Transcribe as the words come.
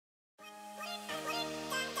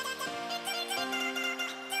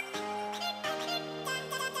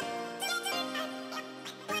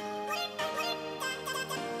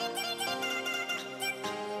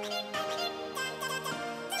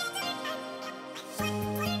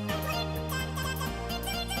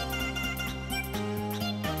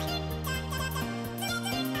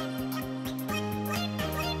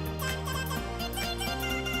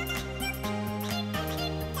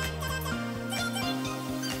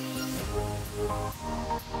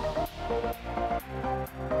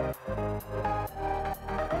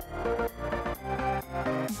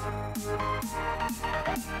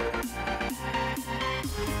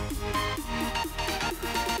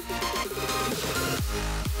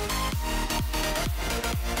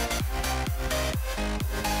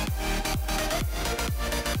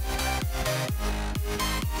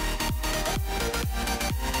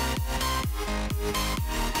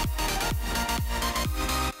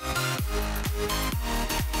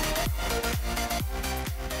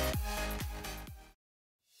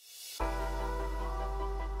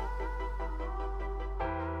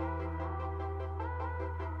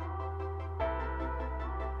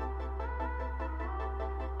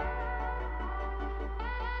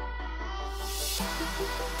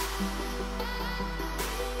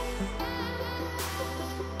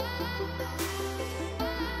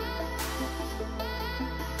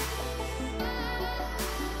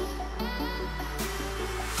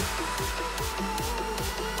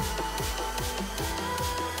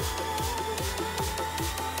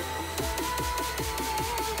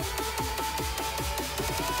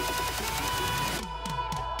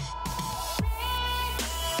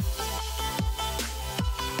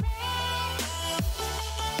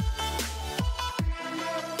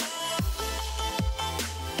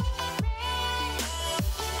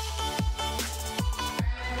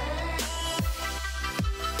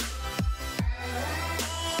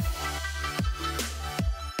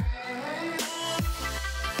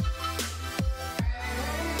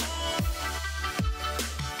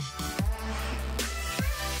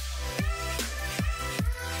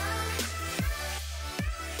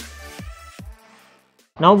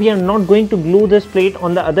Now we are not going to glue this plate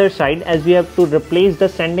on the other side as we have to replace the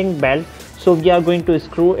sending belt, so we are going to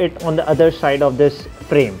screw it on the other side of this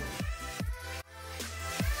frame.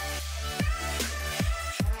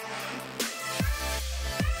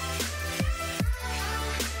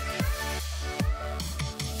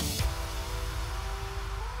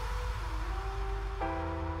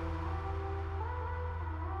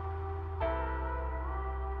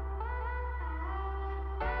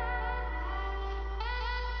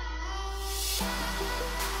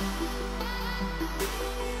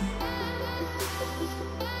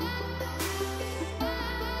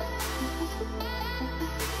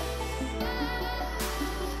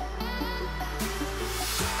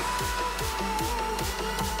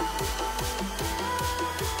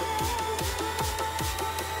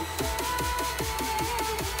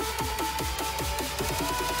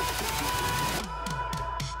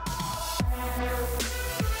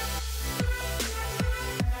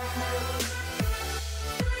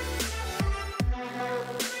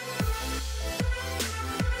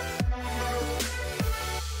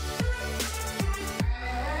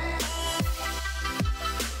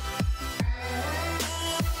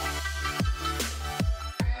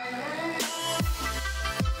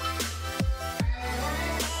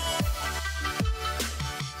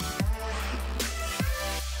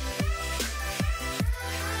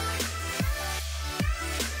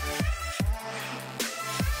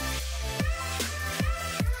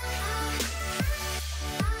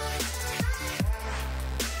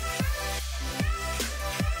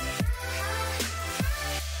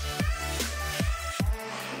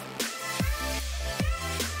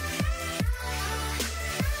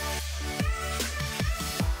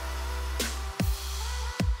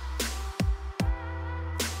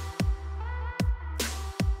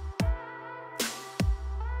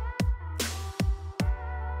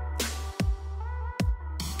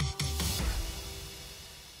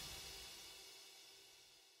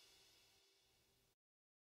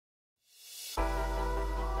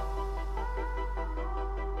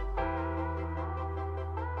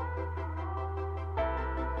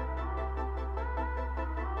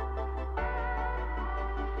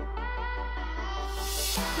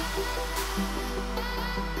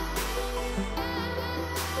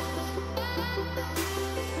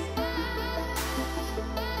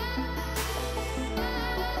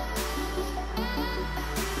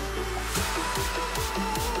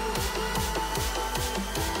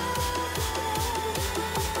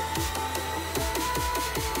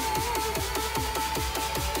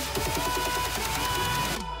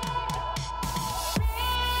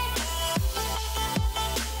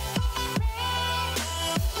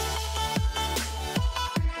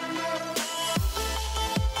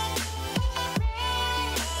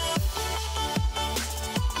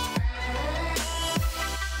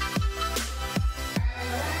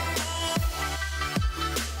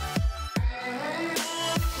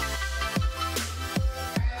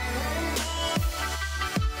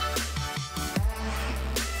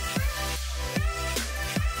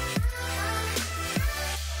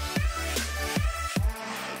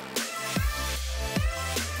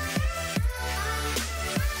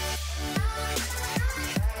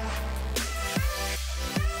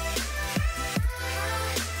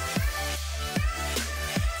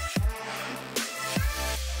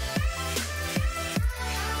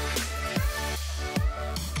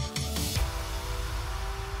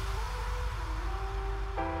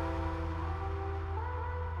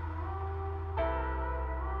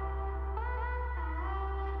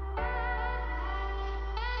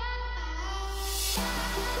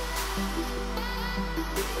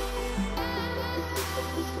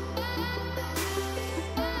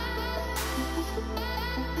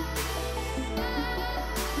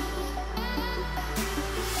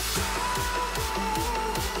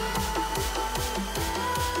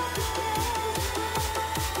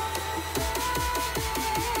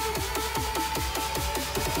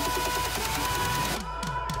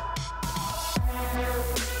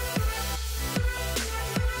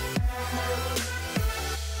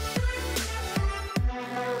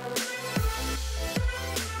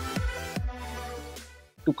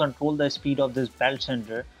 To control the speed of this belt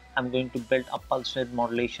sender, I'm going to build a pulse width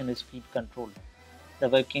modulation speed controller. The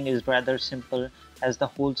working is rather simple as the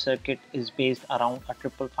whole circuit is based around a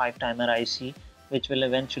 555 timer IC, which will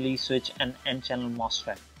eventually switch an N-channel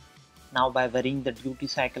MOSFET. Now by varying the duty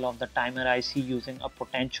cycle of the timer IC using a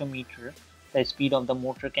potentiometer, the speed of the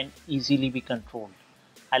motor can easily be controlled.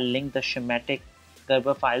 I'll link the schematic,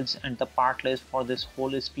 Gerber files and the part list for this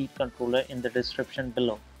whole speed controller in the description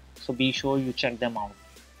below, so be sure you check them out.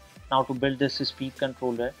 Now to build this speed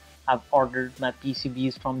controller, I've ordered my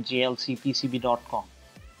PCBs from jlcpcb.com.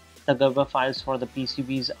 The Gerber files for the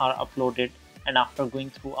PCBs are uploaded, and after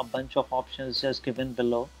going through a bunch of options just given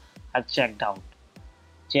below, I've checked out.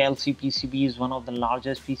 JLC PCB is one of the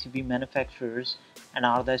largest PCB manufacturers and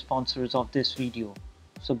are the sponsors of this video,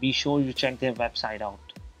 so be sure you check their website out.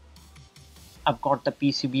 I've got the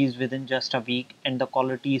PCBs within just a week and the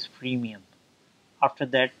quality is premium. After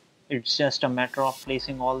that, it's just a matter of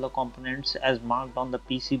placing all the components as marked on the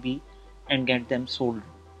PCB and get them soldered.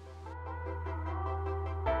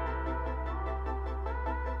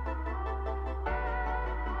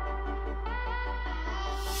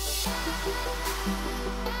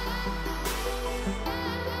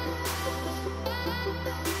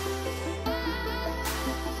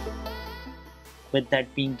 With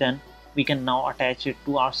that being done, we can now attach it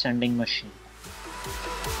to our sending machine.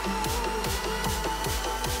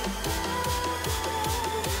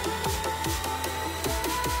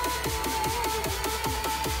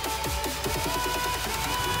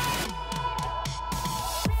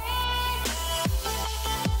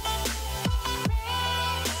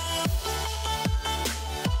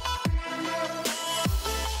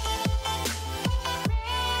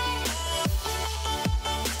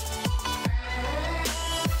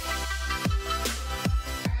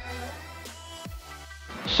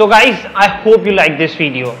 So guys, I hope you like this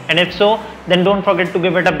video, and if so, then don't forget to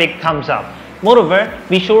give it a big thumbs up. Moreover,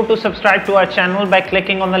 be sure to subscribe to our channel by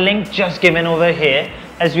clicking on the link just given over here,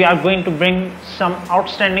 as we are going to bring some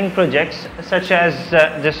outstanding projects such as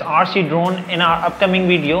this RC drone in our upcoming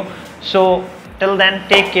video. So till then,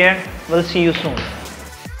 take care. We'll see you soon.